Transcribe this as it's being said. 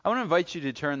I want to invite you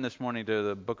to turn this morning to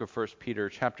the book of First Peter,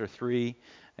 chapter 3.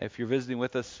 If you're visiting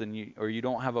with us or you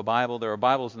don't have a Bible, there are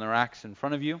Bibles in the racks in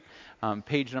front of you.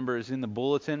 Page number is in the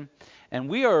bulletin. And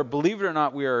we are, believe it or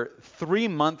not, we are 3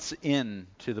 months in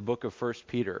to the book of First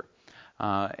Peter.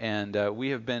 We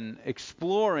have been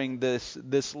exploring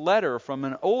this letter from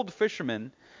an old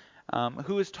fisherman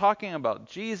who is talking about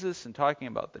Jesus and talking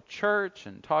about the church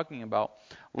and talking about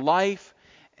life.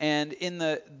 And in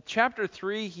the chapter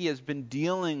 3, he has been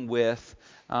dealing with,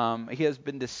 he has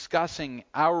been discussing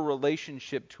our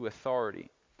relationship to authority,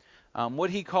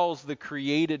 what he calls the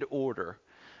created order.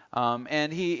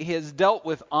 And he has dealt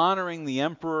with honoring the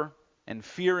emperor and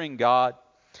fearing God.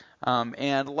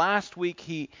 And last week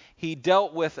he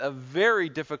dealt with a very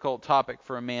difficult topic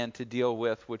for a man to deal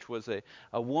with, which was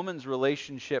a woman's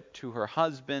relationship to her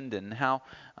husband and how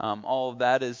all of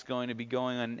that is going to be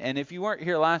going on. And if you weren't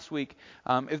here last week,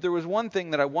 if there was one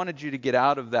thing that I wanted you to get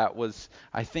out of that was,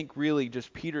 I think, really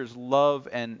just Peter's love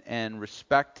and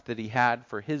respect that he had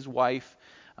for his wife.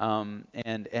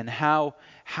 And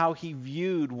how he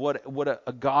viewed what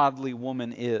a godly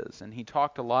woman is. And he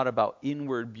talked a lot about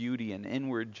inward beauty and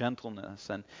inward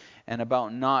gentleness and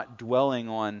about not dwelling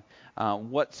on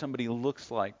what somebody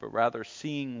looks like, but rather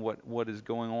seeing what is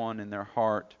going on in their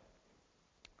heart.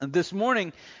 And this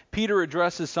morning, Peter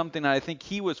addresses something that I think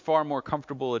he was far more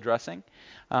comfortable addressing,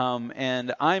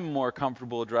 and I'm more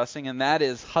comfortable addressing, and that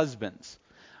is husbands.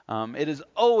 It is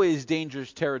always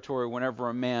dangerous territory whenever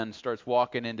a man starts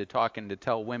walking into talking to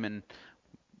tell women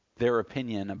their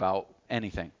opinion about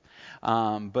anything.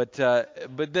 But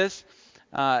this,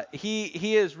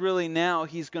 he is really now,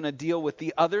 he's going to deal with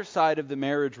the other side of the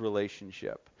marriage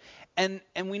relationship. And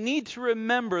we need to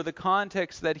remember the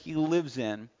context that he lives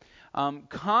in.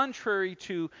 Contrary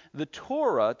to the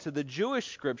Torah, to the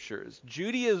Jewish scriptures,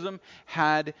 Judaism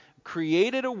had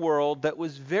created a world that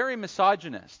was very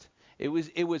misogynist.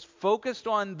 It was focused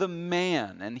on the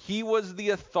man, and he was the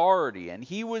authority, and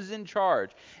he was in charge.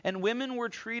 And women were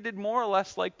treated more or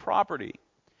less like property.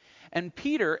 And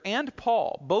Peter and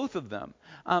Paul, both of them,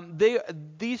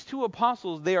 these two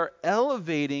apostles, they are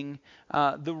elevating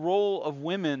the role of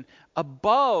women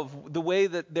above the way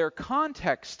that their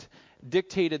context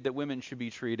dictated that women should be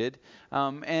treated.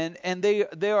 And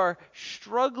they are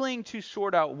struggling to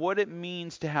sort out what it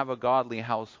means to have a godly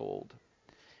household.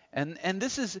 And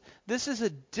this is a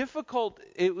difficult.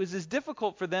 It was as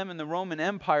difficult for them in the Roman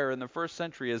Empire in the first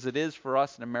century as it is for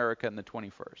us in America in the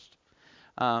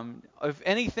 21st. If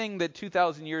anything that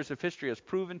 2,000 years of history has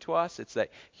proven to us, it's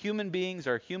that human beings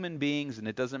are human beings, and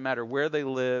it doesn't matter where they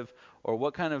live or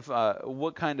what kind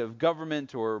of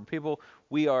government or people.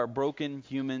 We are broken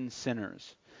human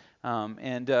sinners.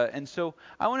 And so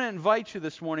I want to invite you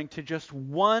this morning to just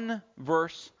one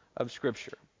verse of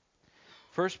Scripture.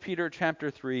 1 Peter chapter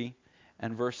 3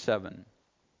 and verse 7.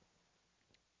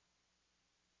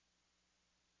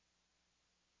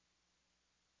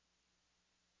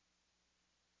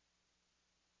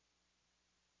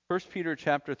 First Peter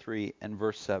chapter 3 and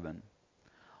verse 7.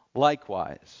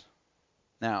 Likewise.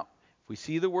 Now, if we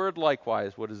see the word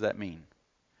likewise, what does that mean?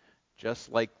 Just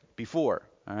like before,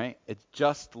 all right? It's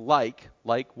just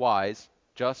likewise,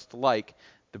 just like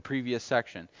the previous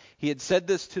section. He had said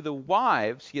this to the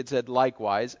wives, he had said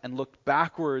likewise, and looked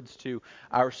backwards to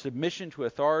our submission to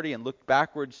authority and looked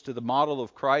backwards to the model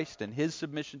of Christ and his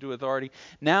submission to authority.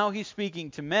 Now he's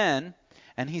speaking to men,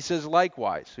 and he says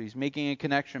likewise. So he's making a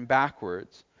connection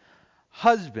backwards.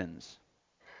 Husbands,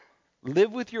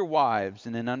 live with your wives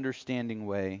in an understanding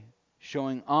way,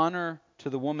 showing honor to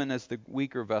the woman as the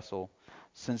weaker vessel,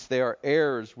 since they are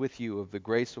heirs with you of the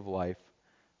grace of life,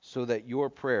 so that your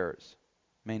prayers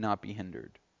may not be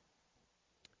hindered.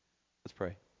 Let's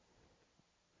pray.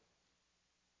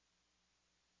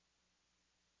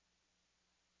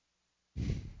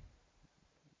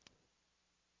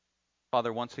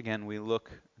 Father, once again, we look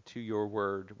to your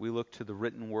word. We look to the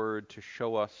written word to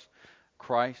show us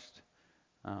Christ,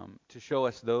 to show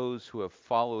us those who have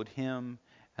followed him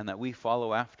and that we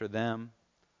follow after them.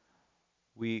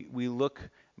 We look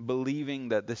believing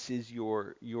that this is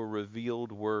your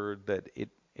revealed word, that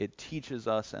it teaches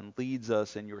us and leads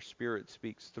us, and your Spirit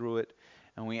speaks through it.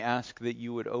 And we ask that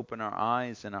you would open our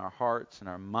eyes and our hearts and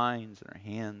our minds and our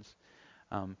hands,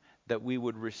 that we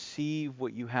would receive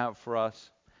what you have for us,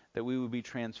 that we would be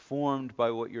transformed by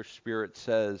what your Spirit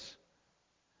says.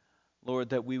 Lord,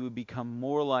 that we would become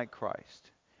more like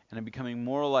Christ. And in becoming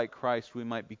more like Christ, we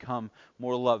might become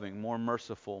more loving, more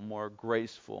merciful, more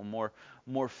graceful,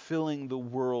 more filling the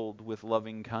world with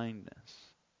loving kindness.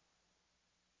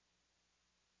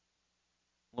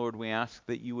 Lord, we ask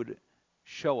that you would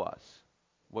show us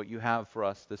what you have for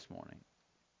us this morning.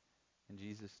 In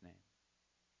Jesus' name,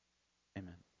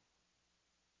 amen.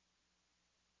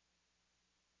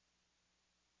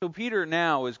 So Peter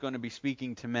now is going to be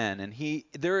speaking to men, and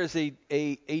there is a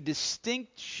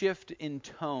distinct shift in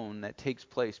tone that takes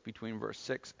place between verse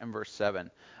 6 and verse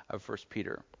 7 of 1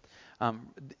 Peter.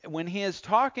 When he is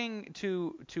talking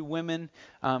to women,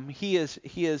 he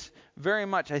is very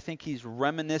much, I think he's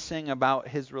reminiscing about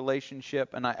his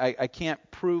relationship, and I can't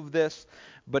prove this,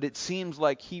 but it seems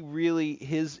like he really,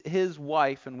 his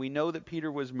wife, and we know that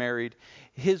Peter was married,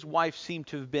 his wife seemed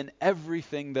to have been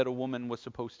everything that a woman was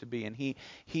supposed to be, and he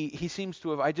seems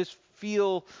to have, I just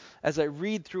feel, as I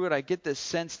read through it, I get this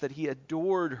sense that he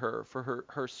adored her for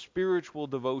her spiritual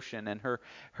devotion and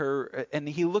and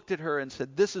he looked at her and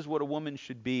said, this is what a woman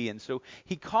should be. And so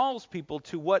he calls people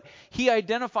to what he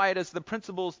identified as the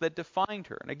principles that defined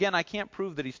her. And again, I can't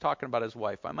prove that he's talking about his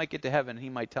wife. I might get to heaven and he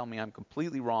might tell me I'm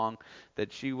completely wrong,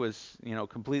 that she was,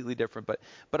 completely different. But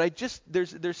I just,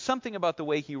 there's something about the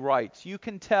way he writes. You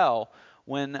can tell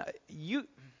when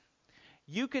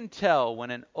you can tell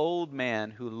when an old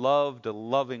man who loved a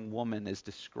loving woman is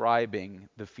describing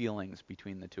the feelings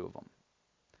between the two of them.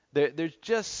 There's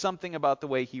just something about the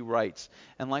way he writes.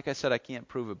 And like I said, I can't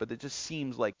prove it, but it just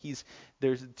seems like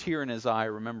there's a tear in his eye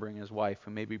remembering his wife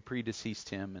who maybe predeceased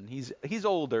him. And he's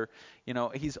older.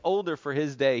 He's older for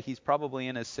his day. He's probably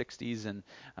in his 60s and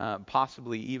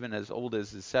possibly even as old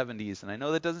as his 70s. And I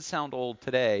know that doesn't sound old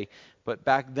today, but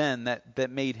back then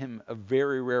that made him a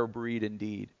very rare breed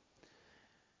indeed.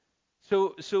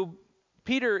 So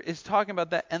Peter is talking about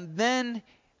that, and then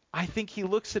I think he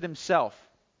looks at himself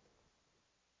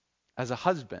as a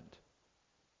husband.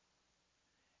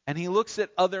 And he looks at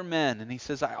other men, and he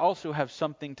says, I also have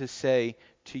something to say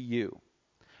to you.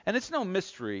 And it's no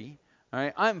mystery, all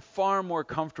right? I'm far more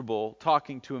comfortable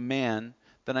talking to a man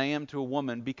than I am to a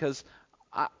woman because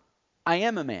I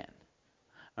am a man,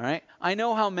 all right? I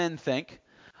know how men think.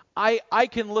 I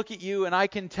can look at you and I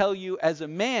can tell you as a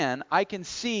man, I can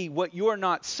see what you're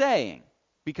not saying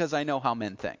because I know how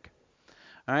men think.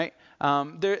 All right?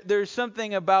 There's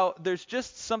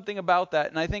just something about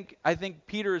that, and I think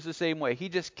Peter is the same way. He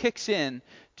just kicks in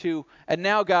to, and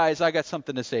now guys, I got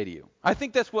something to say to you. I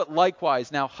think that's what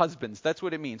likewise now husbands, that's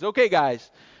what it means. Okay guys,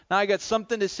 now I got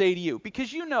something to say to you.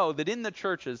 Because you know that in the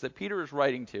churches that Peter is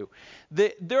writing to,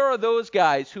 there are those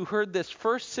guys who heard this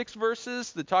first 6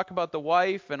 verses that talk about the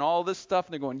wife and all this stuff,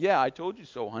 and they're going, yeah, I told you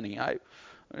so, honey.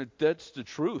 That's the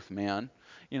truth, man.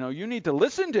 You need to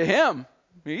listen to him.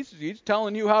 He's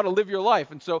telling you how to live your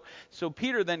life. And so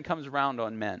Peter then comes around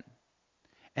on men.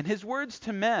 And his words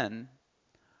to men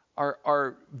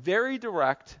are very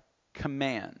direct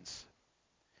commands.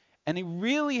 And he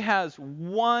really has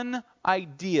one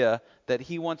idea that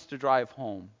he wants to drive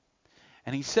home.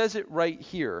 And he says it right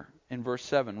here in verse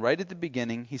 7, right at the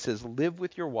beginning. He says, live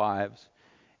with your wives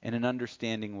in an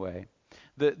understanding way.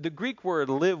 The Greek word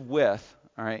live with,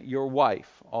 all right, your wife,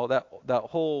 all that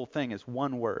whole thing is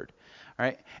one word. All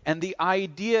right? And the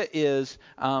idea is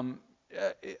synoikontas.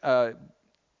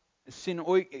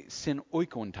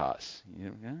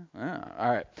 All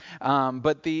right.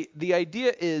 But the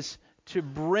idea is to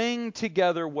bring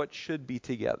together what should be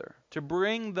together, to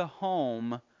bring the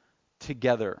home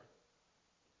together.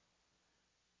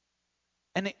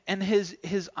 And his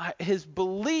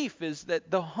belief is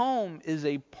that the home is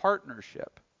a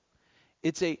partnership.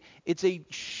 It's a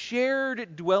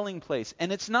shared dwelling place.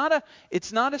 And it's not a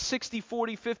 60,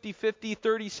 40, 50, 50,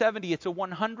 30, 70. It's a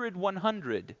 100,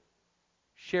 100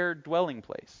 shared dwelling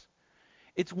place.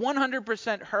 It's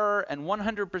 100% her and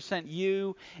 100%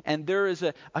 you, and there is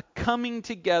a coming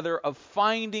together of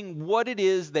finding what it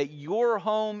is that your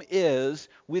home is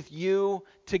with you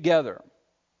together.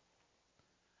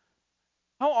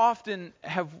 How often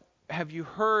have you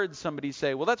heard somebody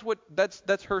say, well,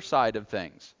 that's her side of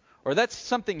things, or that's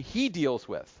something he deals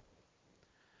with?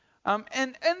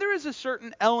 And there is a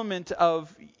certain element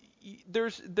of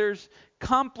there's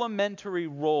complementary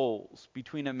roles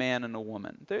between a man and a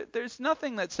woman. There's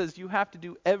nothing that says you have to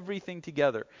do everything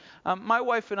together. My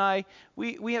wife and I,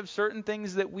 we have certain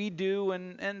things that we do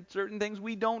and certain things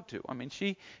we don't do. I mean,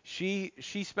 she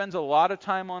spends a lot of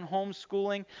time on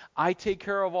homeschooling. I take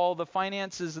care of all the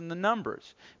finances and the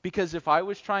numbers. Because if I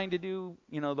was trying to do,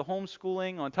 the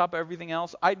homeschooling on top of everything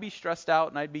else, I'd be stressed out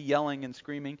and I'd be yelling and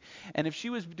screaming. And if she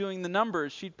was doing the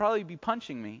numbers, she'd probably be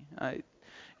punching me. I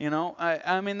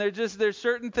mean, there's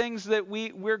certain things that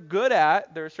we're good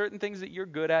at. There are certain things that you're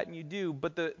good at and you do.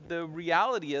 But the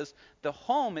reality is the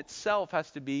home itself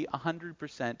has to be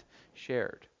 100%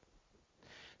 shared.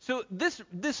 So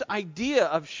this idea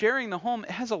of sharing the home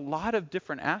has a lot of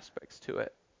different aspects to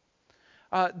it.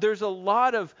 There's a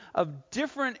lot of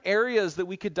different areas that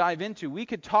we could dive into. We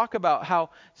could talk about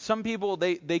how some people,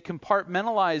 they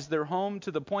compartmentalize their home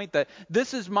to the point that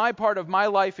this is my part of my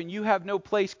life and you have no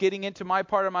place getting into my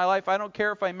part of my life. I don't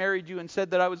care if I married you and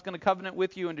said that I was going to covenant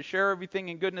with you and to share everything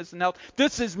in goodness and health.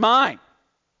 This is mine.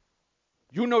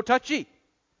 You no touchy.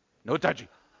 No touchy.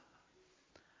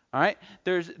 All right?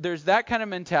 There's that kind of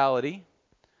mentality.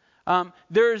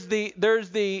 There's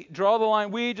the draw the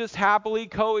line. We just happily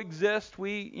coexist.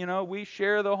 We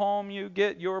share the home. You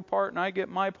get your part and I get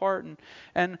my part,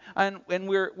 and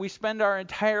we spend our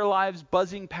entire lives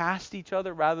buzzing past each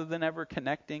other rather than ever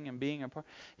connecting and being a part.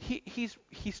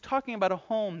 He's talking about a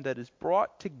home that is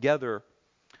brought together,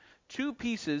 two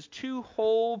pieces, two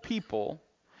whole people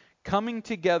coming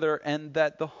together, and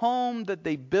that the home that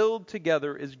they build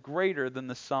together is greater than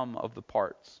the sum of the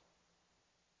parts.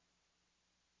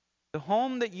 The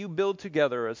home that you build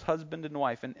together as husband and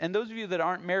wife, and those of you that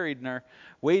aren't married and are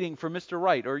waiting for Mr.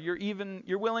 Right, or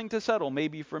you're willing to settle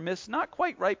maybe for Miss Not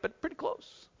Quite Right, but pretty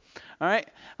close. All right,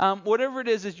 whatever it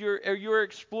is you're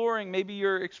exploring. Maybe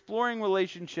you're exploring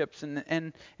relationships,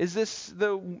 and is this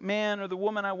the man or the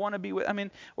woman I want to be with? I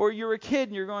mean, or you're a kid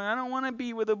and you're going, I don't want to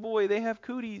be with a boy. They have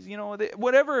cooties,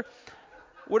 whatever.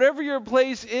 Whatever your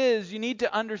place is, you need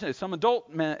to understand. Some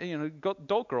adult men,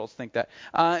 adult girls think that,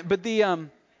 but the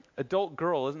adult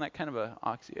girl, isn't that kind of a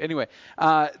oxy? Anyway,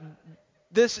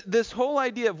 this whole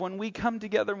idea of when we come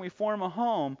together and we form a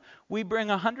home, we bring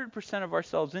 100% of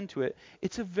ourselves into it.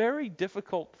 It's a very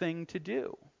difficult thing to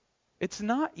do. It's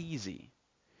not easy.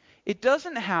 It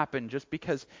doesn't happen just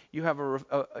because you have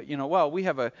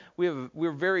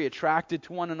we're very attracted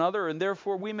to one another and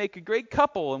therefore we make a great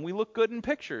couple and we look good in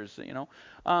pictures,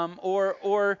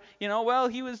 or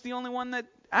he was the only one that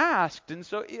asked, and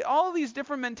so all these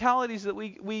different mentalities that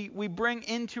we bring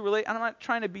into relate. And I'm not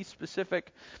trying to be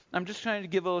specific. I'm just trying to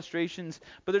give illustrations.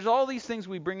 But there's all these things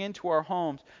we bring into our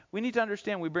homes. We need to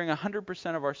understand we bring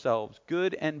 100% of ourselves,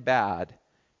 good and bad,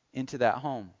 into that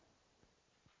home.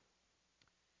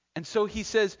 And so he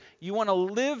says, you want to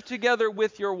live together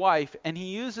with your wife, and he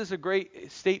uses a great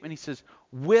statement. He says,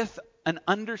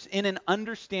 in an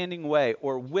understanding way,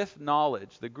 or with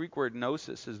knowledge. The Greek word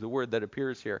gnosis is the word that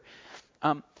appears here.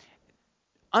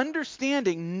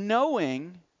 Understanding,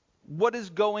 knowing what is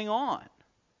going on,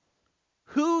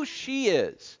 who she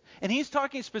is. And he's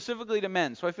talking specifically to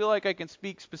men, so I feel like I can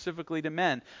speak specifically to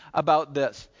men about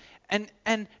this.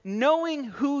 And knowing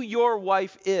who your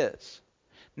wife is,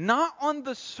 not on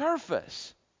the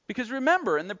surface. Because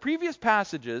remember, in the previous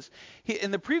passages,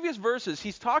 in the previous verses,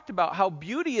 he's talked about how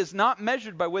beauty is not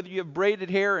measured by whether you have braided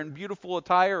hair and beautiful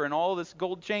attire and all this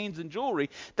gold chains and jewelry.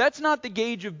 That's not the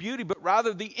gauge of beauty, but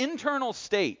rather the internal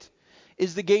state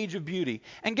is the gauge of beauty.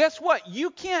 And guess what? You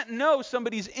can't know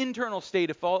somebody's internal state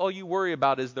if all you worry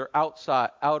about is their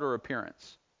outer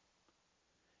appearance.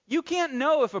 You can't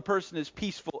know if a person is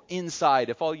peaceful inside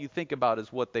if all you think about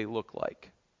is what they look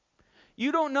like.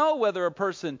 You don't know whether a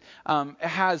person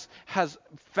has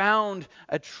found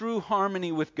a true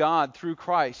harmony with God through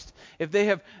Christ. If they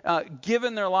have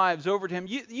given their lives over to Him,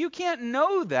 you can't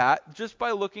know that just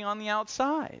by looking on the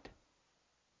outside.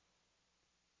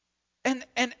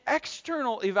 And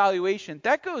external evaluation,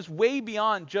 that goes way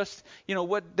beyond just,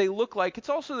 what they look like. It's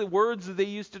also the words that they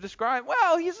use to describe.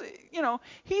 Well,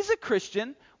 he's a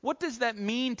Christian. What does that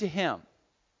mean to him?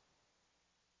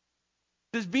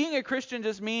 Does being a Christian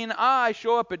just mean, I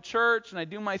show up at church and I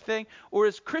do my thing? Or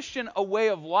is Christian a way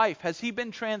of life? Has he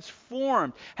been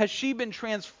transformed? Has she been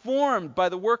transformed by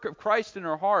the work of Christ in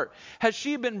her heart? Has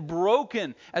she been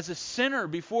broken as a sinner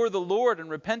before the Lord and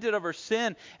repented of her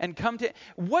sin and come to...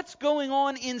 What's going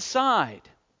on inside?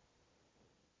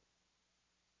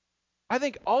 I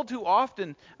think all too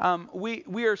often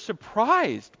we are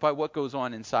surprised by what goes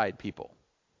on inside people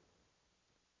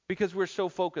because we're so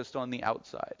focused on the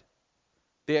outside.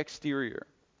 The exterior.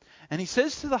 And he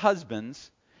says to the husbands,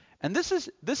 and this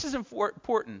is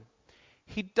important,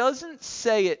 he doesn't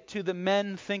say it to the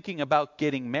men thinking about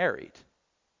getting married.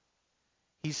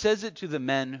 He says it to the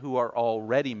men who are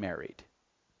already married.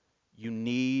 You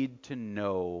need to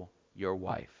know your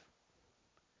wife.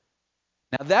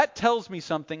 Now that tells me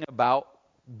something about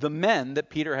the men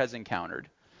that Peter has encountered.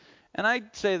 And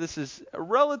I'd say this is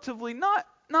relatively not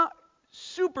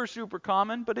super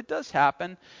common, but it does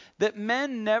happen, that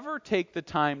men never take the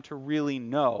time to really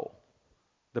know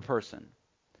the person.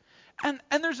 And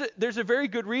there's a very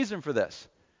good reason for this.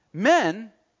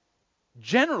 Men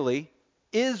generally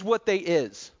is what they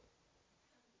is.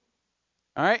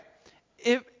 All right?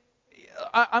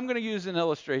 I'm going to use an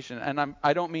illustration, and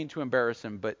I don't mean to embarrass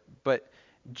him, but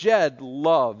Jed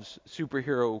loves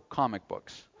superhero comic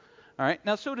books. All right.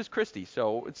 Now, so does Christy,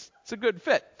 so it's a good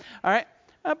fit. All right.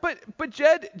 But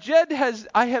Jed has,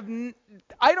 I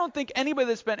don't think anybody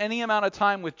that spent any amount of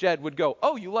time with Jed would go,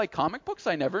 oh, you like comic books?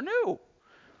 I never knew. All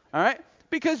right.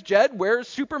 Because Jed wears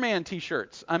Superman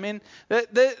T-shirts. I mean,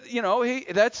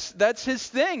 that's his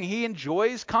thing. He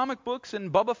enjoys comic books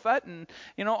and Boba Fett and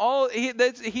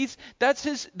that's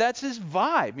his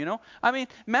vibe. I mean,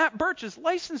 Matt Birch's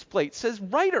license plate says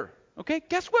writer. Okay,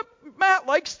 guess what Matt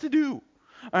likes to do.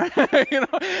 All right?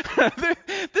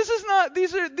 This is not.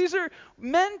 These are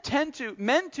men tend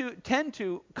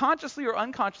to consciously or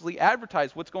unconsciously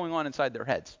advertise what's going on inside their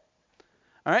heads.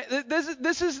 All right,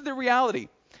 this is the reality.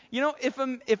 If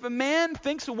a man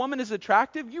thinks a woman is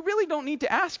attractive, you really don't need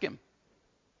to ask him,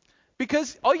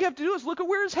 because all you have to do is look at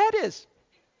where his head is.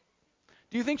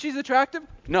 Do you think she's attractive?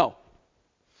 No.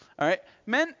 All right,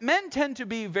 men tend to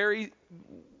be very.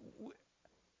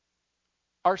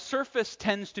 Our surface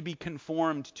tends to be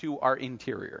conformed to our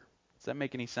interior. Does that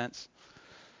make any sense?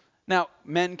 Now,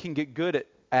 men can get good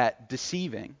at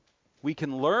deceiving. We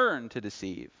can learn to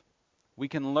deceive. We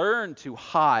can learn to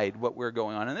hide what we're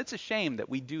going on. And it's a shame that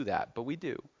we do that, but we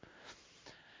do.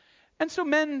 And so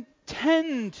men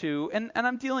tend to, and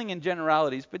I'm dealing in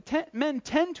generalities, but men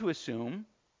tend to assume,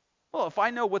 well, if I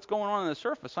know what's going on the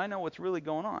surface, I know what's really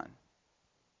going on.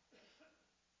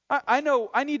 I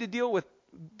know I need to deal with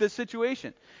the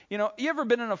situation. You ever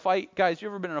been in a fight, guys? You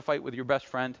ever been in a fight with your best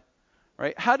friend,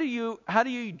 right? How do you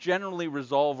generally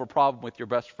resolve a problem with your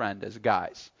best friend as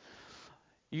guys?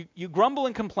 You grumble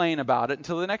and complain about it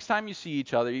until the next time you see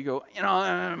each other. You go,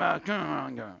 and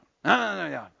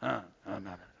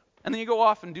then you go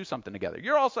off and do something together.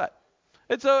 You're all set.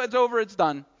 It's over. It's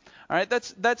done. All right.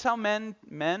 That's how men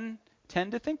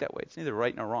tend to think that way. It's neither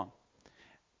right nor wrong.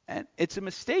 And it's a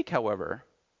mistake, however,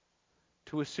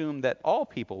 to assume that all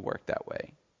people work that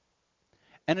way.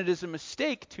 And it is a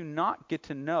mistake to not get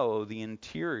to know the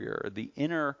interior, the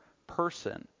inner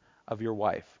person of your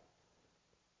wife.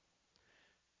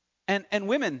 And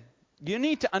women, you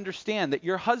need to understand that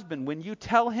your husband, when you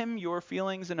tell him your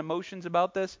feelings and emotions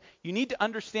about this, you need to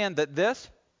understand that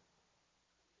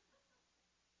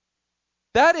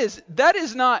that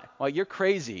is not, well, you're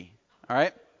crazy. All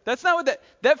right? That's not what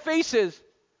that face is.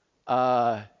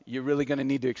 You're really going to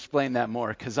need to explain that more,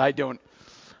 because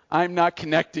I'm not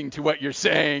connecting to what you're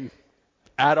saying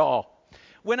at all.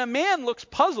 When a man looks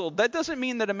puzzled, that doesn't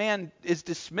mean that a man is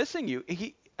dismissing you.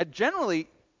 Generally,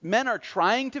 men are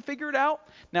trying to figure it out.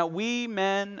 Now, we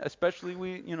men, especially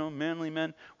we, manly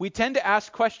men, we tend to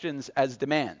ask questions as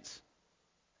demands.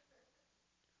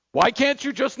 Why can't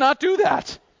you just not do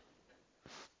that?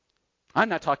 I'm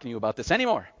not talking to you about this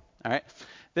anymore. All right?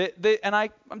 And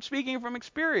I'm speaking from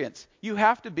experience. You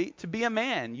have to be a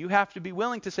man. You have to be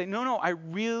willing to say, no, I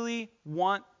really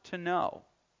want to know.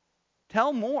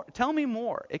 Tell me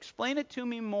more. Explain it to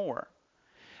me more.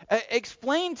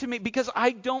 Explain to me, because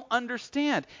I don't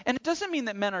understand. And it doesn't mean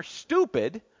that men are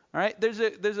stupid. All right? There's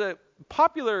a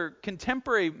popular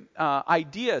contemporary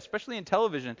idea, especially in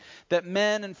television, that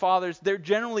men and fathers, they're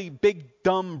generally big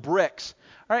dumb bricks.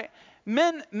 All right?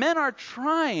 Men are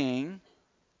trying.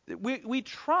 We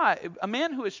try. A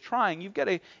man who is trying, you got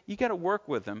to work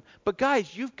with him. But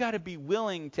guys, you've got to be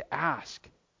willing to ask.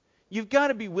 You've got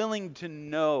to be willing to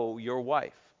know your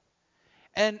wife.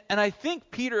 And I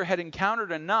think Peter had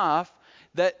encountered enough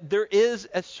that there is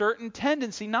a certain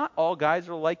tendency. Not all guys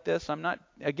are like this. I'm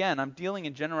dealing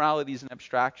in generalities and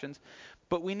abstractions,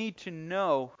 but we need to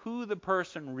know who the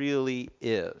person really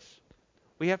is.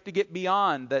 We have to get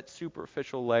beyond that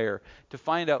superficial layer to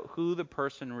find out who the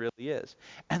person really is.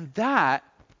 And that,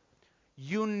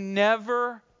 you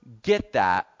never get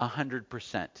that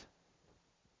 100%.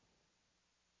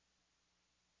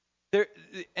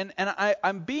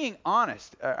 I'm being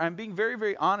honest. I'm being very,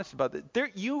 very honest about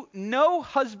that. No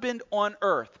husband on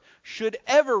earth should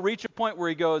ever reach a point where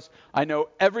he goes, I know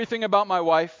everything about my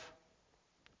wife.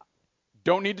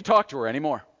 Don't need to talk to her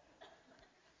anymore.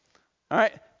 All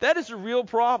right? That is a real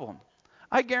problem.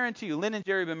 I guarantee you, Lynn and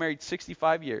Jerry have been married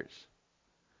 65 years.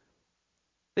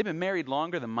 They've been married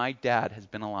longer than my dad has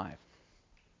been alive.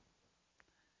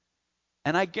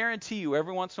 And I guarantee you,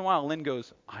 every once in a while, Lynn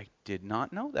goes, I did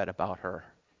not know that about her.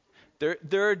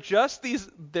 There are just these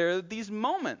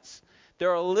moments.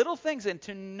 There are little things. And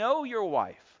to know your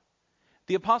wife,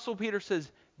 the Apostle Peter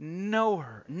says, know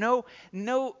her.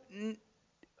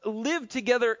 Live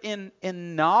together in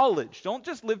knowledge. Don't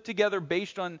just live together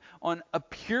based on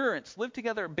appearance. Live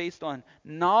together based on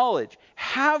knowledge.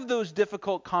 Have those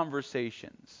difficult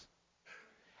conversations.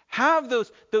 have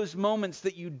those moments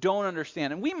that you don't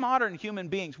understand. And we modern human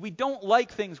beings, we don't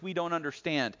like things we don't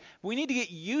understand. We need to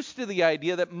get used to the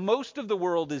idea that most of the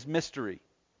world is mystery.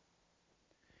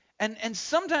 And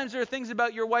sometimes there are things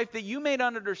about your wife that you may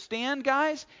not understand,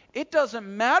 guys. It doesn't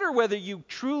matter whether you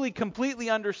truly, completely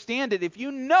understand it. If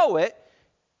you know it,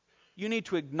 you need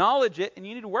to acknowledge it and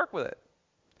you need to work with it.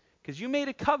 Because you made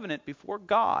a covenant before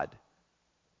God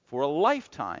for a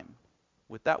lifetime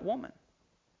with that woman.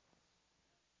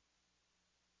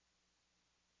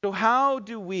 So how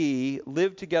do we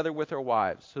live together with our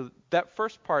wives? So that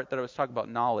first part that I was talking about,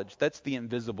 knowledge, that's the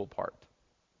invisible part.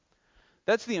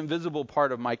 That's the invisible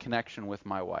part of my connection with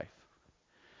my wife.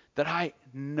 That I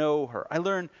know her. I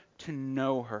learn to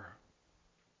know her.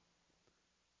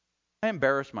 I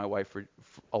embarrass my wife for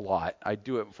a lot. I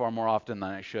do it far more often than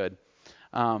I should.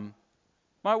 My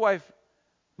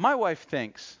wife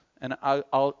thinks, and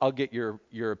I'll get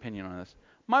your opinion on this.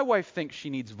 My wife thinks she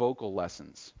needs vocal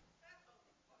lessons.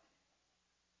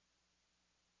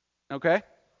 Okay?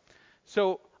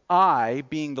 So I,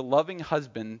 being the loving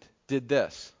husband, did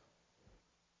this.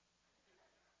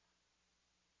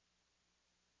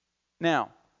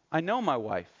 Now, I know my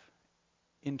wife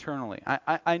internally.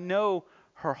 I know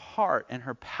her heart and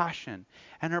her passion.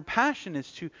 And her passion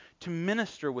is to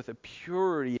minister with a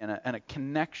purity and a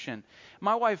connection.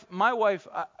 My wife,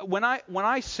 when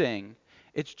I sing,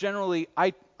 it's generally,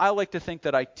 I like to think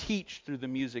that I teach through the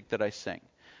music that I sing.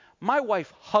 My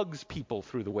wife hugs people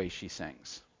through the way she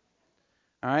sings.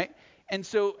 All right? And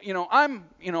so,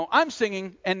 I'm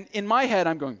singing, and in my head,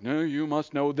 I'm going, no, you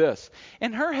must know this.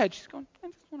 In her head, she's going, I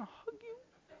just want to hug you.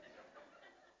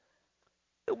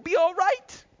 It'll be all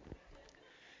right.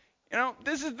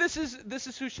 This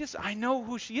is who she is. I know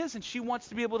who she is, and she wants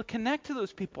to be able to connect to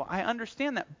those people. I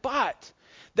understand that. But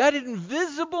that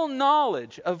invisible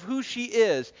knowledge of who she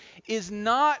is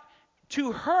not,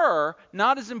 to her,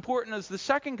 not as important as the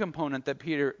second component that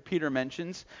Peter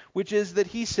mentions, which is that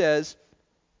he says,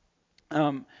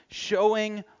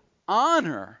 showing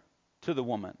honor to the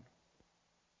woman.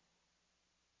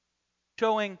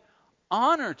 Showing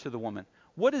honor to the woman.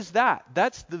 What is that?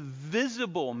 That's the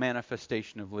visible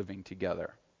manifestation of living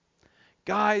together.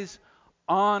 Guys,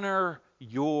 honor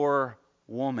your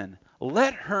woman.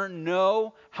 Let her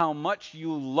know how much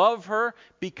you love her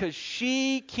because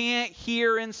she can't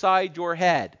hear inside your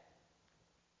head.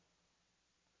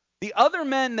 The other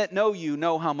men that know you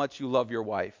know how much you love your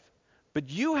wife, but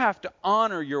you have to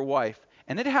honor your wife,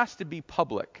 and it has to be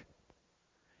public.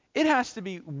 It has to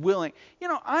be willing.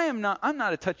 I'm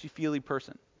not a touchy-feely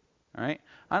person. All right?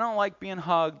 I don't like being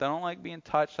hugged. I don't like being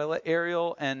touched. I let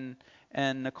Ariel and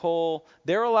Nicole,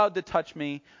 they're allowed to touch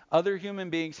me. Other human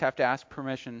beings have to ask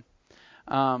permission.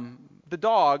 The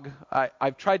dog,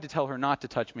 I've tried to tell her not to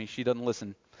touch me. She doesn't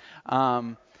listen.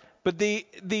 But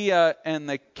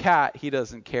the cat, he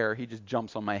doesn't care. He just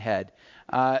jumps on my head.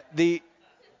 The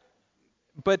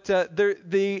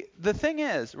thing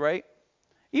is, right?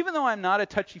 Even though I'm not a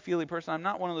touchy-feely person, I'm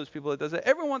not one of those people that does it.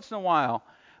 Every once in a while,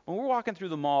 when we're walking through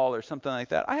the mall or something like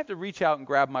that, I have to reach out and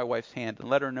grab my wife's hand and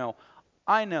let her know,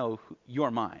 I know you're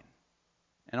mine.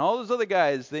 And all those other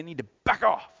guys, they need to back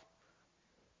off.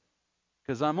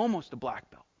 Because I'm almost a black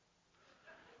belt.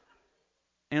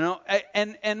 And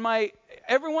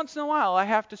every once in a while, I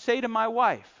have to say to my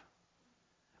wife,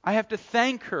 I have to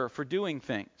thank her for doing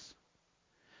things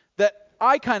that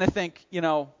I kind of think,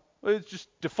 it's just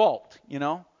default,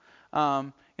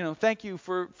 thank you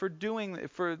for doing,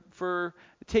 for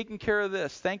taking care of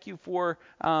this. Thank you for,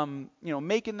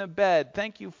 making the bed.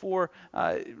 Thank you for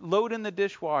loading the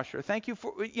dishwasher. Thank you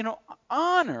for,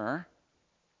 honor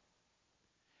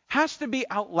has to be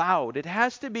out loud. It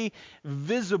has to be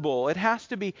visible. It has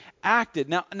to be acted.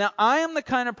 Now I am the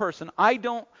kind of person, I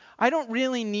don't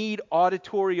really need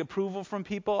auditory approval from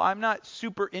people. I'm not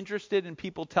super interested in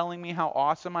people telling me how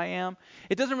awesome I am.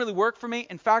 It doesn't really work for me.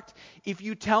 In fact, if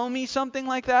you tell me something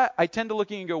like that, I tend to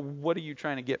look at you and go, what are you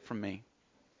trying to get from me?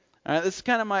 All right, this is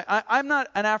kind of I'm not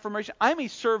an affirmation. I'm a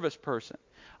service person.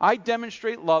 I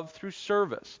demonstrate love through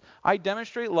service. I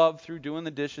demonstrate love through doing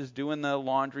the dishes, doing the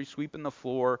laundry, sweeping the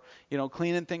floor,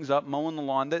 cleaning things up, mowing the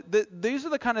lawn. These are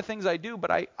the kind of things I do,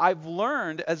 but I've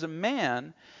learned as a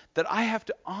man that I have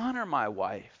to honor my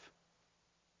wife.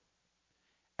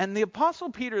 And the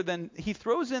Apostle Peter then, he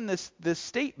throws in this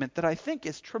statement that I think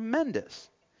is tremendous.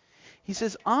 He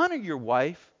says, honor your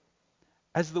wife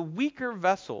as the weaker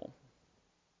vessel.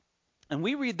 And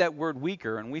we read that word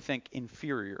weaker and we think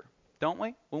inferior. Don't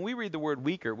we? When we read the word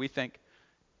weaker, we think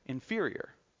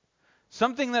inferior.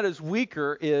 Something that is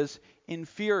weaker is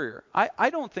inferior. I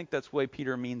don't think that's the way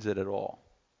Peter means it at all.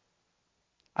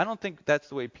 I don't think that's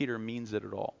the way Peter means it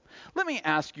at all. Let me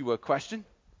ask you a question.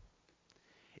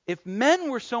 If men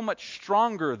were so much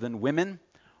stronger than women,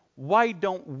 why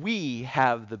don't we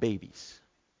have the babies?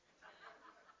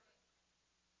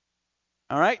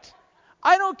 All right?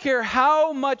 I don't care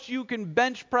how much you can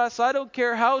bench press. I don't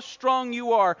care how strong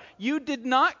you are. You did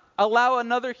not allow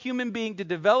another human being to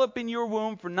develop in your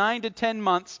womb for 9 to 10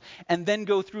 months and then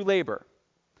go through labor.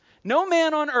 No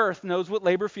man on earth knows what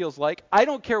labor feels like. I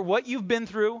don't care what you've been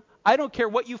through. I don't care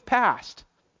what you've passed.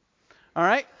 All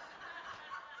right?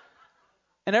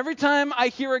 And every time I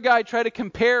hear a guy try to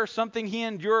compare something he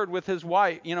endured with his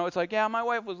wife, it's like, yeah, my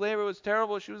wife was labor, it was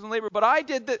terrible, she was in labor, but I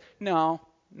did that. No.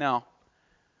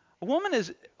 A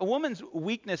woman's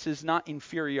weakness is not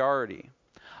inferiority.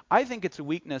 I think it's a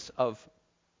weakness of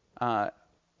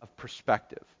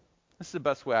perspective. This is the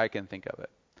best way I can think of it.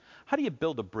 How do you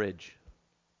build a bridge?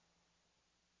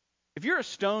 If you're a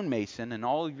stonemason and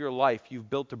all of your life you've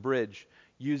built a bridge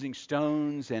using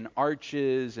stones and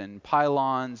arches and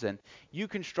pylons, and you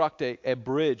construct a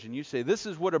bridge and you say, this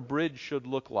is what a bridge should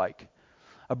look like.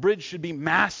 A bridge should be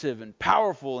massive and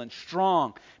powerful and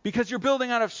strong. Because you're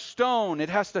building out of stone, it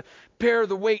has to bear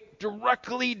the weight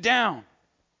directly down.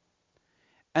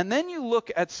 And then you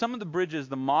look at some of the bridges,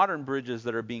 the modern bridges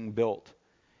that are being built,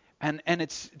 and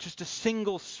it's just a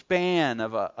single span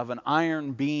of an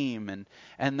iron beam,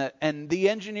 and the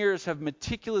engineers have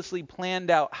meticulously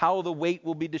planned out how the weight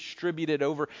will be distributed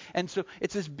over, and so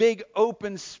it's this big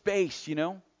open space,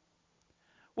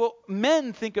 Well,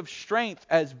 men think of strength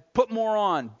as put more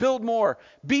on, build more,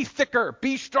 be thicker,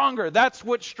 be stronger. That's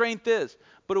what strength is.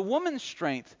 But a woman's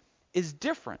strength is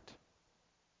different.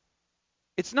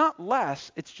 It's not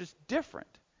less, it's just different.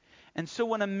 And so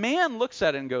when a man looks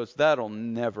at it and goes, that'll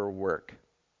never work.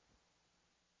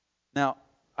 Now,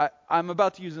 I'm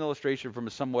about to use an illustration from a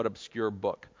somewhat obscure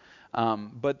book.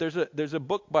 But there's a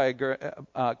book by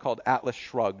called Atlas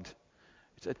Shrugged.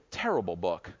 It's a terrible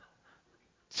book.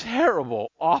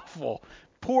 Terrible, awful,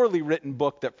 poorly written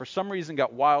book that for some reason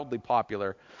got wildly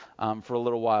popular for a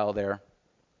little while there.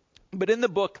 But in the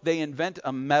book, they invent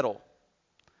a metal.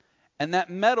 And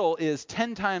that metal is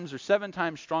 10 times or 7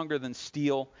 times stronger than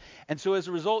steel. And so as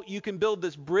a result, you can build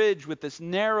this bridge with this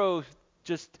narrow,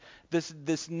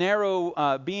 this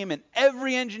narrow beam. And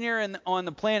every engineer on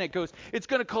the planet goes, it's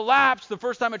going to collapse. The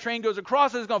first time a train goes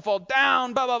across it, it's going to fall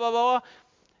down, blah, blah, blah, blah.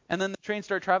 And then the trains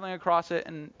start traveling across it,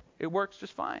 and it works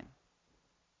just fine.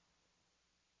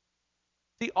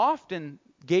 See, often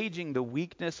gauging the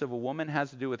weakness of a woman has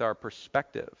to do with our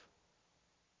perspective,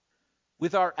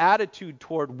 with our attitude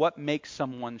toward what makes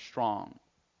someone strong.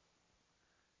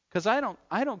 Because I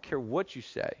don't care what you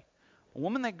say. A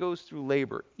woman that goes through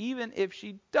labor, even if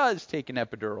she does take an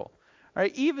epidural,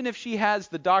 right? Even if she has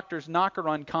the doctors knock her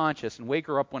unconscious and wake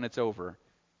her up when it's over,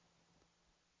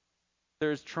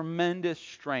 there's tremendous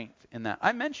strength in that.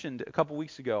 I mentioned a couple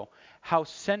weeks ago how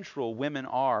central women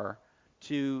are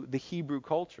to the Hebrew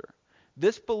culture.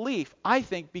 This belief, I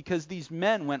think, because these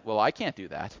men went, well, I can't do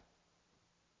that.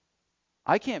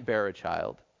 I can't bear a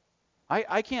child.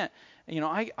 I can't,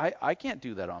 I can't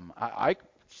do that.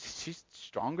 She's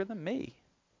stronger than me.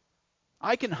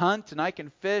 I can hunt and I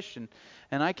can fish and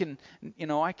I can,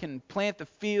 I can plant the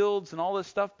fields and all this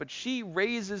stuff, but she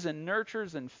raises and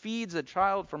nurtures and feeds a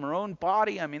child from her own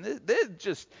body. I mean, they're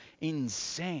just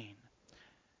insane.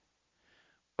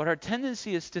 But our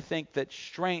tendency is to think that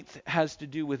strength has to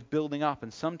do with building up,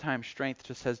 and sometimes strength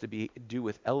just has to do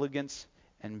with elegance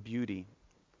and beauty.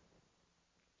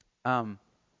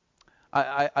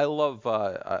 I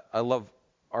love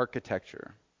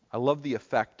architecture. I love the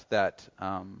effect that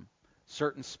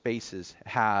certain spaces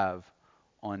have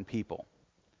on people.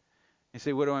 You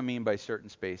say, what do I mean by certain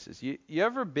spaces? Have you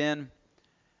ever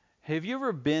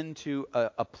been to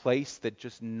a place that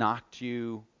just knocked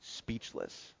you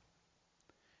speechless?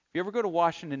 If you ever go to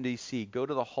Washington, D.C., go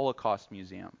to the Holocaust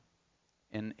Museum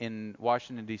in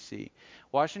Washington, D.C.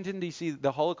 Washington, D.C.,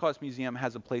 the Holocaust Museum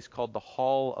has a place called the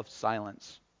Hall of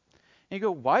Silence. And you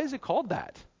go, why is it called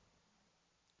that?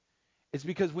 It's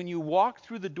because when you walk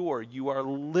through the door, you are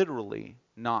literally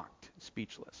knocked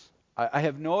speechless. I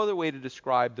have no other way to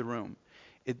describe the room.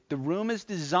 The room is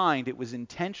designed, it was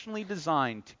intentionally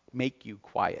designed to make you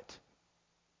quiet.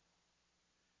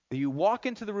 You walk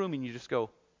into the room and you just go,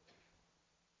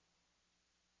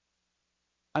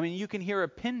 you can hear a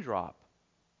pin drop.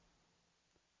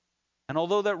 And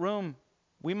although that room,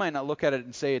 we might not look at it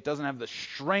and say it doesn't have the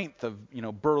strength of,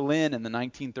 Berlin in the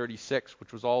 1936,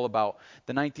 which was all about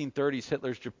the 1930s.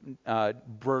 Hitler's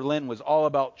Berlin was all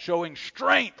about showing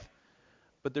strength.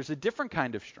 But there's a different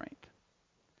kind of strength.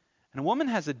 And a woman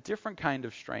has a different kind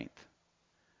of strength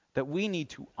that we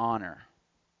need to honor.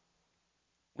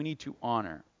 We need to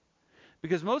honor.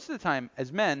 Because most of the time,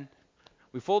 as men,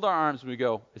 we fold our arms and we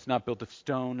go, it's not built of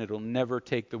stone, it'll never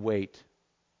take the weight.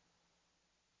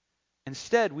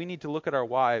 Instead, we need to look at our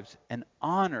wives and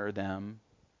honor them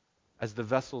as the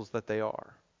vessels that they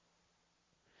are.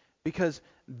 Because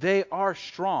they are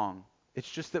strong. It's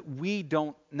just that we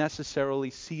don't necessarily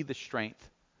see the strength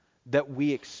that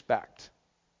we expect.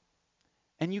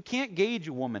 And you can't gauge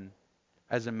a woman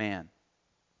as a man.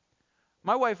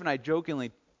 My wife and I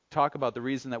jokingly talk about the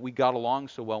reason that we got along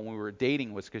so well when we were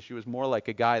dating was because she was more like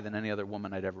a guy than any other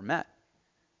woman I'd ever met.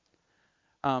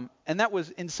 And that was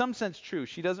in some sense true.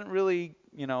 She doesn't really,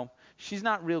 she's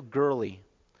not real girly.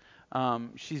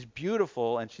 She's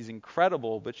beautiful and she's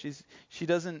incredible, but she's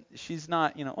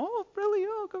not, oh, really?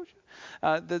 Oh, go.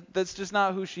 That's just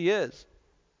not who she is.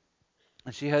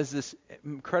 And she has this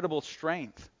incredible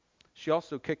strength. She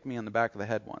also kicked me on the back of the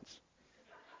head once.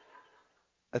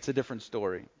 That's a different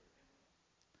story.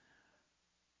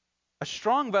 A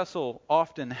strong vessel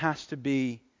often has to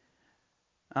be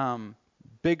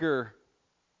bigger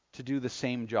to do the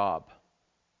same job.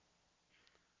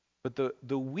 But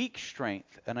the weak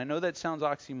strength, and I know that sounds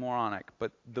oxymoronic,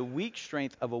 but the weak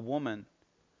strength of a woman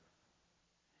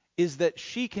is that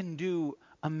she can do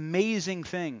amazing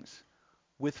things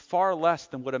with far less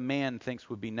than what a man thinks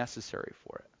would be necessary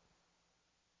for it.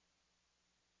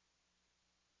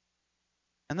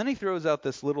 And then he throws out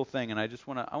this little thing, and I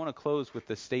want to close with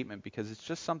this statement because it's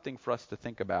just something for us to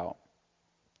think about.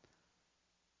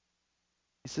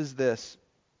 He says this.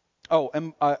 Oh,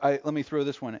 and let me throw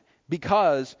this one in.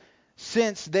 Because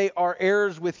since they are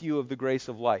heirs with you of the grace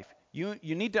of life. You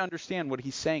need to understand what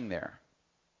he's saying there.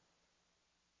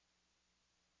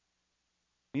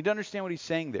 You need to understand what he's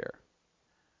saying there.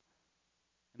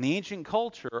 In the ancient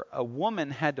culture, a woman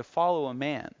had to follow a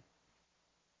man.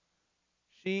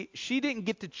 She didn't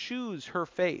get to choose her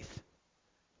faith.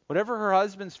 Whatever her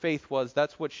husband's faith was,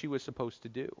 that's what she was supposed to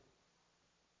do.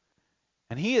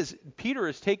 And Peter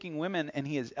is taking women and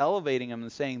he is elevating them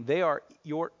and saying they are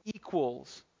your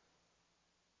equals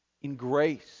in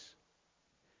grace.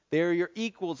 They are your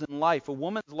equals in life. A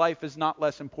woman's life is not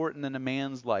less important than a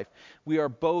man's life. We are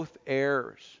both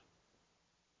heirs.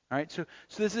 All right, so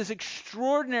there's this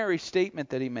extraordinary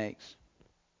statement that he makes.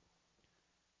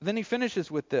 Then he finishes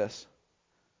with this.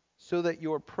 So that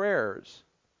your prayers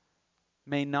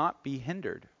may not be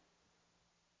hindered.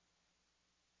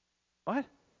 What?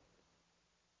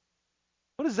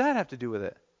 What does that have to do with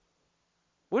it?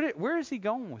 Where is he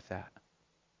going with that?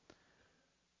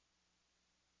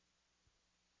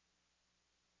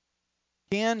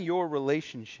 Can your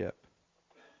relationship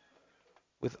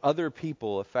with other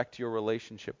people affect your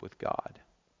relationship with God?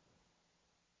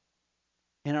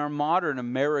 In our modern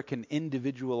American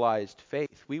individualized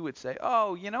faith, we would say,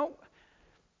 oh,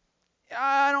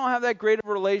 I don't have that great of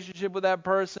a relationship with that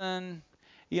person,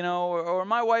 or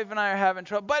my wife and I are having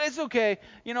trouble, but it's okay.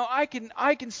 I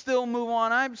can still move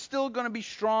on. I'm still going to be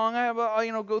strong. I have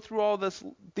go through all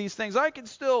these things. I can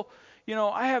still,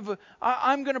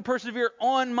 I'm going to persevere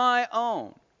on my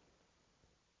own.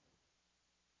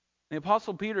 The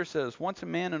Apostle Peter says, once a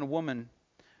man and a woman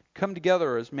come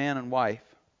together as man and wife,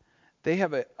 they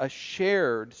have a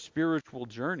shared spiritual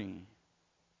journey.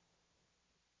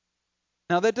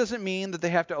 Now that doesn't mean that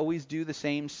they have to always do the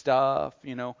same stuff.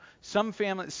 Some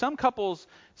couples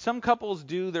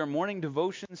do their morning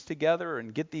devotions together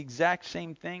and get the exact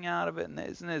same thing out of it, and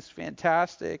isn't this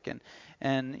fantastic?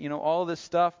 And all this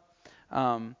stuff.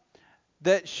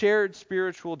 That shared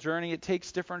spiritual journey, it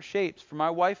takes different shapes. For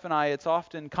my wife and I, it's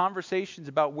often conversations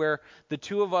about where the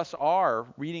two of us are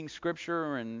reading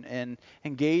scripture and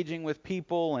engaging with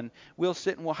people, and we'll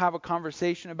sit and we'll have a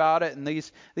conversation about it. And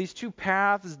these two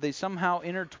paths, they somehow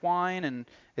intertwine, and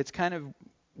it's kind of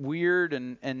weird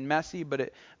and messy,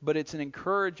 but it's an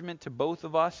encouragement to both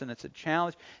of us, and it's a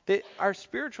challenge. Our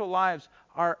spiritual lives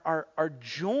are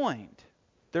joined.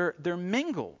 They're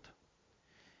mingled.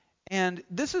 And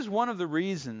this is one of the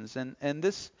reasons, and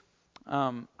this,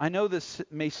 I know this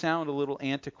may sound a little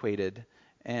antiquated,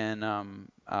 and I'm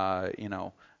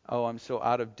so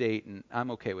out of date, and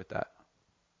I'm okay with that.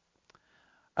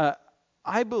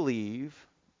 I believe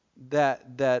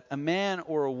that a man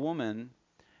or a woman,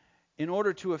 in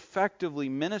order to effectively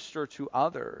minister to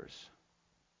others,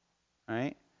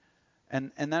 right,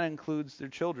 and that includes their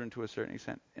children to a certain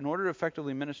extent. In order to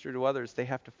effectively minister to others, they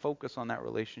have to focus on that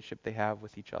relationship they have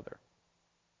with each other.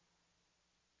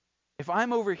 If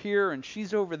I'm over here and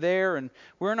she's over there and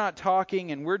we're not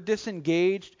talking and we're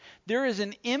disengaged, there is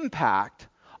an impact.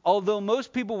 Although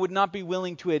most people would not be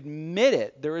willing to admit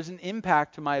it, there is an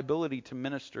impact to my ability to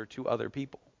minister to other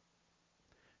people,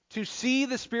 to see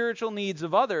the spiritual needs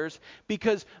of others,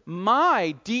 because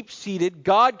my deep-seated,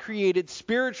 God-created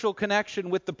spiritual connection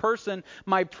with the person,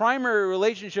 my primary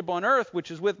relationship on earth,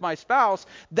 which is with my spouse,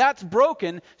 that's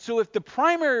broken. So if the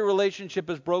primary relationship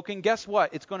is broken, guess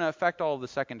what? It's going to affect all of the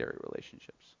secondary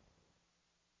relationships.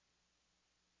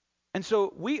 And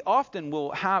so we often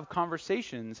will have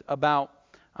conversations about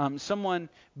someone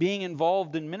being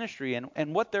involved in ministry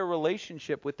and what their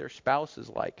relationship with their spouse is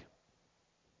like.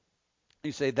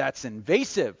 You say, that's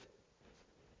invasive.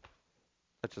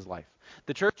 Such is life.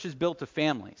 The church is built of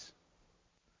families.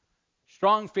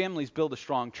 Strong families build a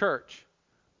strong church.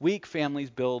 Weak families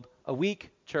build a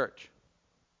weak church.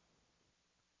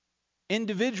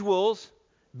 Individuals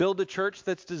build a church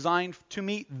that's designed to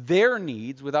meet their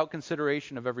needs without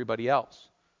consideration of everybody else.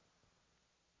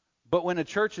 But when a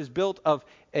church is built of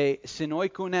a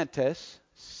synoikontes,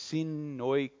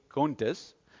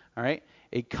 all right,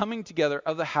 a coming together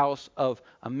of the house of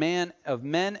men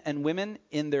and women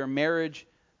in their marriage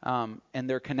and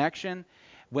their connection,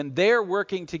 when they're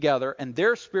working together and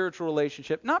their spiritual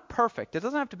relationship, not perfect, it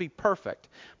doesn't have to be perfect,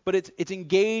 but it's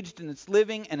engaged and it's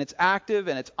living and it's active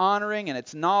and it's honoring and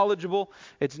it's knowledgeable,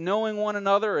 it's knowing one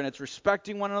another and it's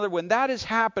respecting one another. When that is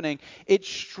happening, it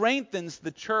strengthens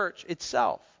the church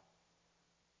itself.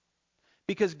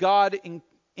 Because God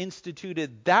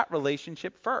instituted that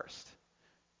relationship first.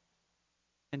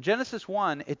 In Genesis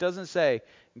 1, it doesn't say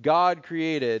God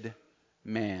created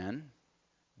man,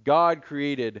 God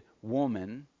created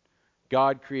woman,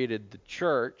 God created the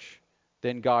church,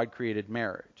 then God created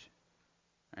marriage.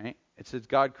 Right? It says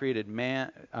God created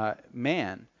man,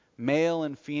 male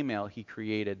and female, he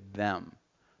created them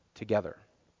together.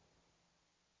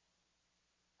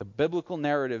 The biblical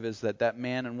narrative is that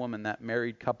man and woman, that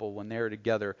married couple, when they are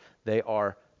together, they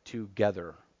are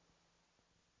together.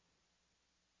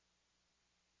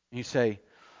 And you say,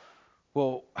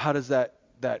 well, how does that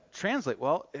translate?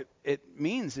 Well, it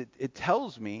means, it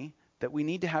tells me that we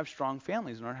need to have strong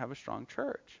families in order to have a strong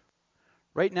church.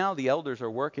 Right now, the elders are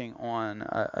working on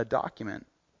a document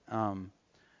on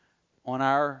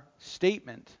our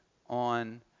statement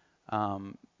on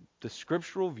the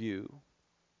scriptural view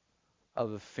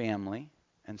of a family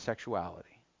and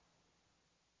sexuality.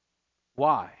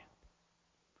 Why?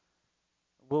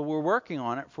 Well, we're working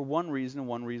on it for one reason and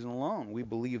one reason alone. We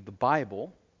believe the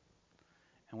Bible,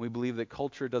 and we believe that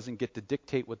culture doesn't get to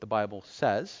dictate what the Bible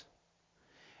says,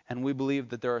 and we believe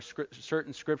that there are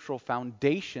certain scriptural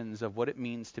foundations of what it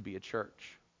means to be a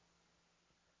church.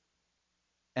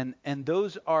 And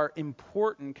those are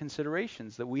important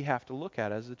considerations that we have to look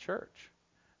at as a church.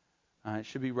 It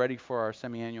should be ready for our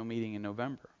semi-annual meeting in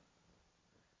November.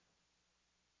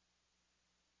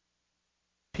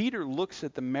 Peter looks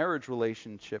at the marriage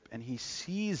relationship and he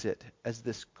sees it as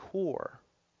this core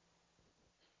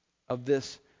of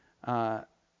this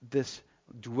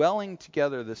dwelling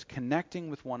together, this connecting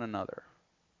with one another.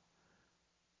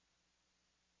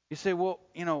 You say, well,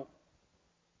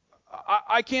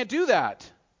 I can't do that.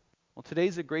 Well,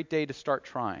 today's a great day to start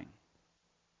trying.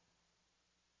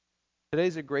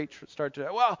 Today's a great start to,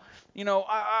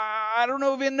 I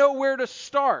don't even know where to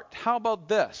start. How about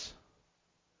this?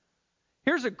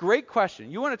 Here's a great question.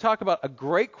 You want to talk about a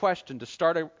great question to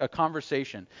start a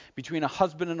conversation between a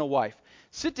husband and a wife.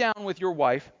 Sit down with your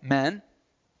wife, men.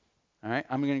 All right,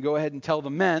 I'm going to go ahead and tell the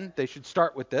men they should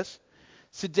start with this.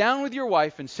 Sit down with your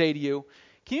wife and say to you,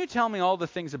 can you tell me all the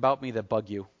things about me that bug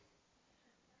you?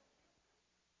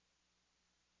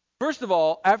 First of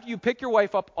all, after you pick your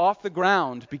wife up off the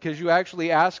ground because you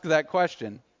actually ask that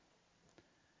question,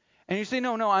 and you say,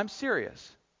 no, I'm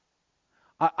serious.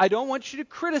 I don't want you to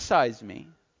criticize me,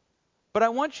 but I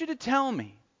want you to tell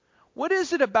me, what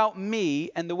is it about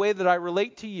me and the way that I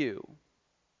relate to you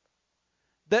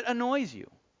that annoys you,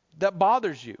 that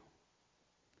bothers you?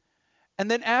 And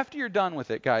then after you're done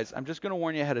with it, guys, I'm just going to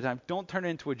warn you ahead of time, don't turn it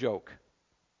into a joke.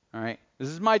 All right? This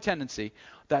is my tendency.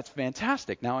 That's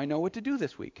fantastic. Now I know what to do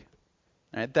this week.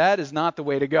 All right? That is not the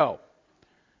way to go.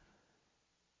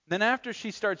 Then after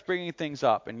she starts bringing things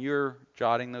up and you're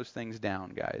jotting those things down,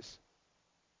 guys,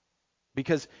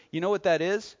 because you know what that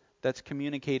is? That's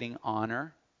communicating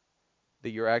honor,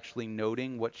 that you're actually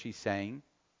noting what she's saying,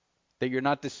 that you're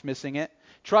not dismissing it.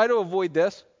 Try to avoid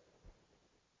this.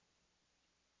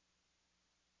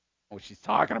 What she's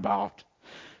talking about.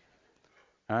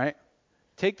 All right?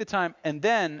 Take the time, and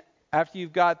then after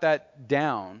you've got that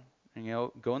down, and,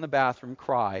 go in the bathroom,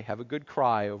 cry, have a good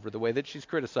cry over the way that she's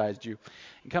criticized you,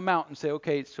 and come out and say,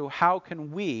 okay, so how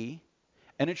can we,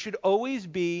 and it should always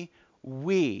be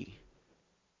we.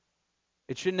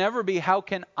 It should never be, how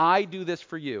can I do this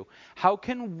for you? How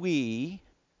can we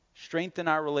strengthen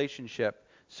our relationship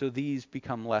so these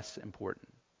become less important.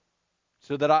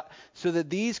 So that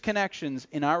these connections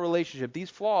in our relationship, these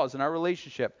flaws in our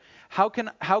relationship, how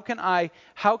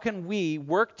can we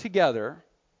work together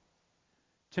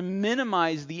to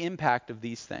minimize the impact of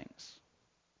these things?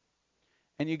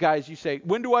 And you guys, you say,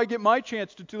 when do I get my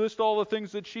chance to list all the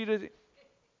things that she did?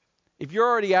 If you're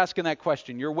already asking that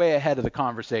question, you're way ahead of the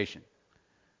conversation.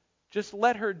 Just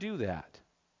let her do that.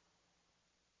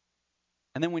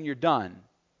 And then when you're done,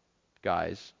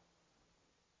 guys,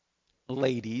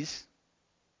 ladies,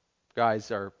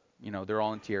 guys are, they're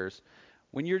all in tears.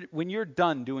 When you're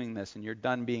done doing this and you're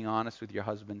done being honest with your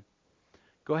husband,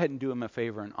 go ahead and do him a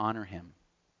favor and honor him.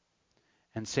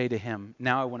 And say to him,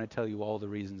 now I want to tell you all the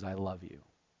reasons I love you.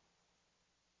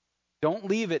 Don't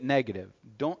leave it negative.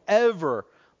 Don't ever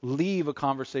leave a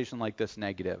conversation like this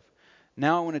negative.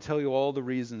 Now I want to tell you all the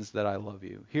reasons that I love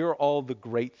you. Here are all the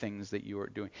great things that you are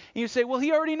doing. And you say, well,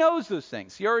 he already knows those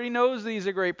things. He already knows that he's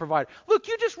a great provider. Look,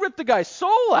 you just ripped the guy's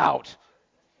soul out.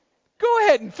 Go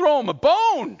ahead and throw him a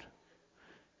bone.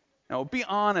 No, be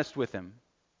honest with him.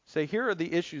 Say, here are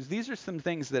the issues. These are some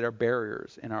things that are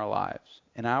barriers in our lives,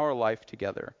 in our life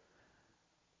together.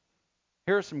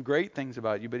 Here are some great things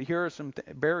about you, but here are some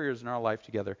barriers in our life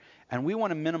together. And we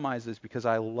want to minimize this because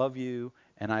I love you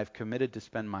and I've committed to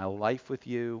spend my life with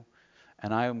you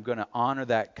and I am going to honor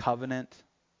that covenant.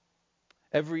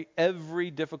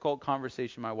 Every difficult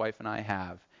conversation my wife and I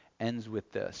have ends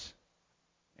with this.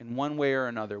 In one way or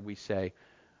another, we say,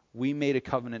 we made a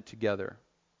covenant together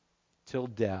till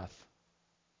death.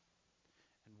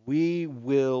 We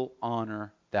will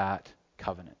honor that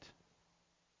covenant.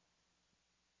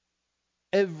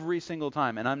 Every single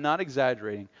time. And I'm not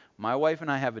exaggerating. My wife and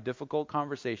I have a difficult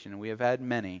conversation, and we have had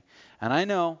many. And I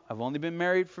know I've only been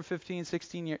married for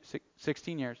 16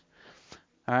 years.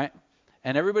 All right?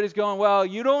 And everybody's going, well,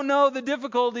 you don't know the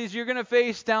difficulties you're going to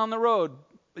face down the road.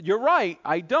 You're right,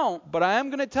 I don't, but I am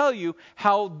going to tell you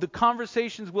how the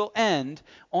conversations will end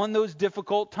on those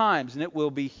difficult times. And it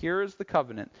will be, here is the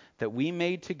covenant that we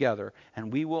made together,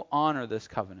 and we will honor this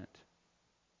covenant.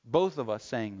 Both of us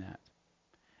saying that.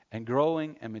 And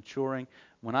growing and maturing.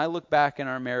 When I look back in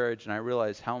our marriage and I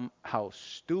realize how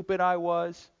stupid I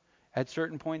was at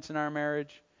certain points in our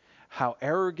marriage, how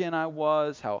arrogant I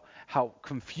was, how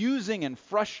confusing and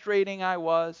frustrating I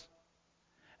was.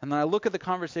 And then I look at the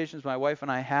conversations my wife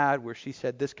and I had where she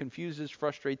said, this confuses,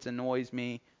 frustrates, annoys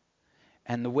me.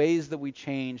 And the ways that we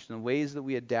changed and the ways that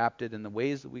we adapted and the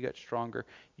ways that we got stronger.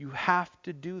 You have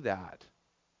to do that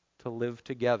to live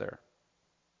together,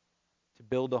 to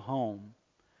build a home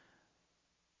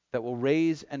that will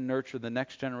raise and nurture the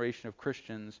next generation of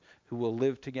Christians who will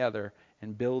live together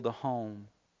and build a home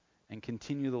and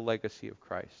continue the legacy of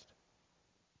Christ.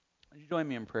 Would you join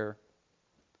me in prayer?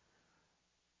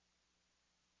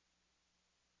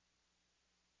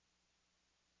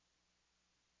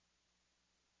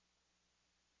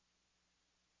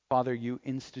 Father, you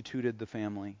instituted the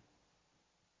family.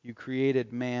 You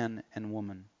created man and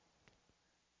woman.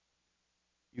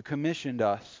 You commissioned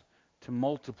us to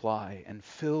multiply and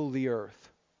fill the earth.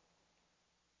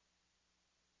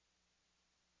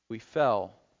 We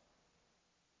fell,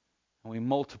 and we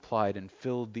multiplied and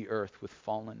filled the earth with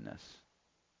fallenness.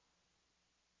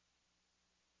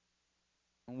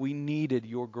 We needed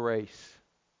your grace.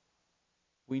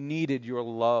 We needed your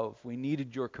love. We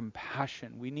needed your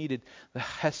compassion. We needed the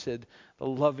chesed, the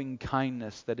loving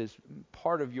kindness that is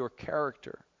part of your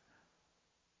character.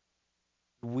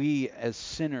 We as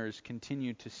sinners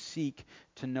continue to seek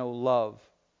to know love.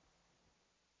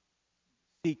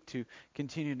 Seek to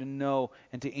continue to know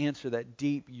and to answer that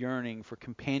deep yearning for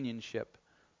companionship.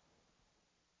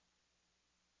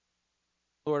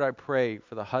 Lord, I pray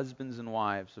for the husbands and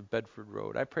wives of Bedford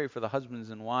Road. I pray for the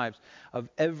husbands and wives of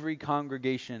every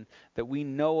congregation that we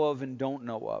know of and don't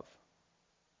know of.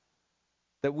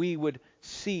 That we would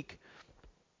seek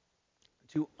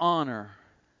to honor,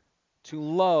 to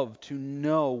love, to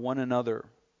know one another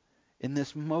in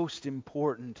this most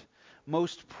important,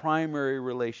 most primary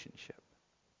relationship.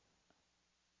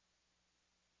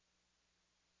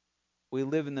 We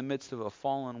live in the midst of a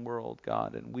fallen world,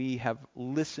 God, and we have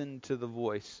listened to the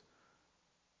voice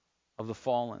of the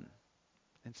fallen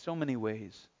in so many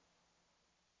ways.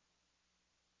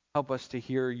 Help us to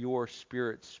hear your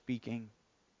Spirit speaking,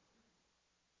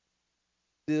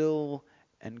 still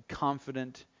and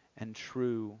confident and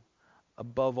true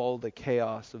above all the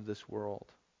chaos of this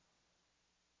world.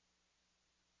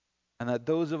 And that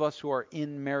those of us who are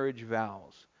in marriage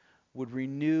vows would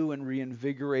renew and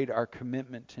reinvigorate our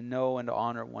commitment to know and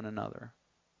honor one another.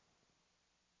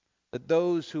 That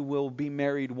those who will be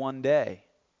married one day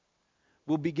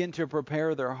will begin to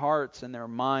prepare their hearts and their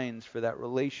minds for that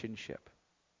relationship.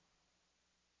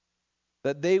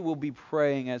 That they will be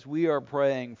praying as we are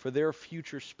praying for their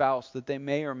future spouse that they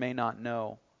may or may not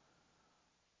know.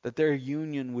 That their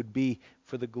union would be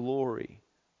for the glory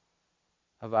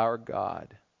of our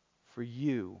God, for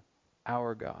you,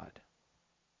 our God.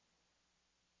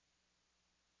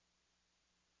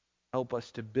 Help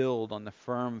us to build on the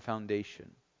firm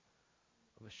foundation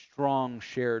of a strong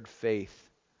shared faith,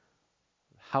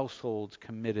 households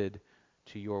committed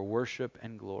to your worship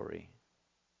and glory.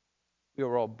 We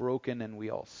are all broken and we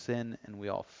all sin and we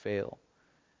all fail.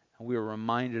 And we are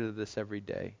reminded of this every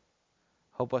day.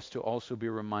 Help us to also be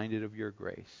reminded of your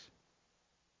grace.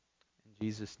 In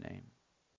Jesus' name.